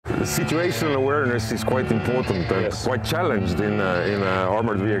situational awareness is quite important and Yes. quite challenged in an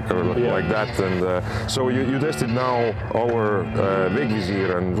armored vehicle like that. And so you tested now our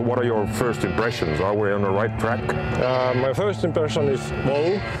Vegvisir, and what are your first impressions? Are we on the right track? My first impression is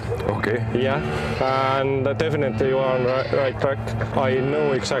wow. Okay. Yeah, and definitely you are on the right track. I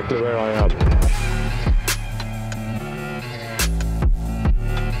know exactly where I am.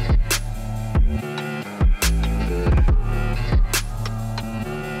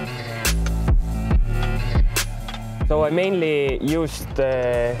 So I mainly used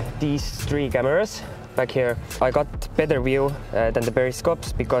these 3 cameras back here. I got better view than the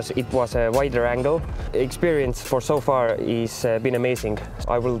periscopes because it was a wider angle. Experience for so far is been amazing.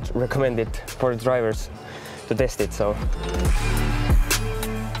 I will recommend it for the drivers to test it. So.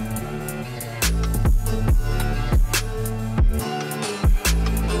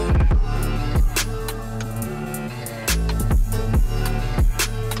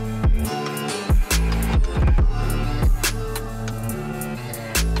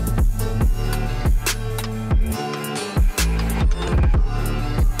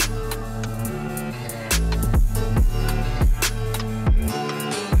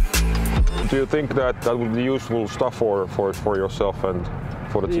 Do you think that would be useful stuff for yourself and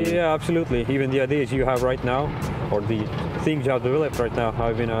for the team? Yeah, absolutely. Even the ideas you have right now, or the things you have developed right now,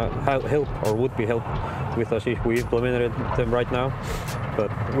 have been a help or would be help with us if we implemented them right now. But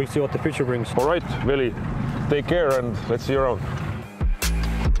we'll see what the future brings. All right, Veli, take care and let's see you around.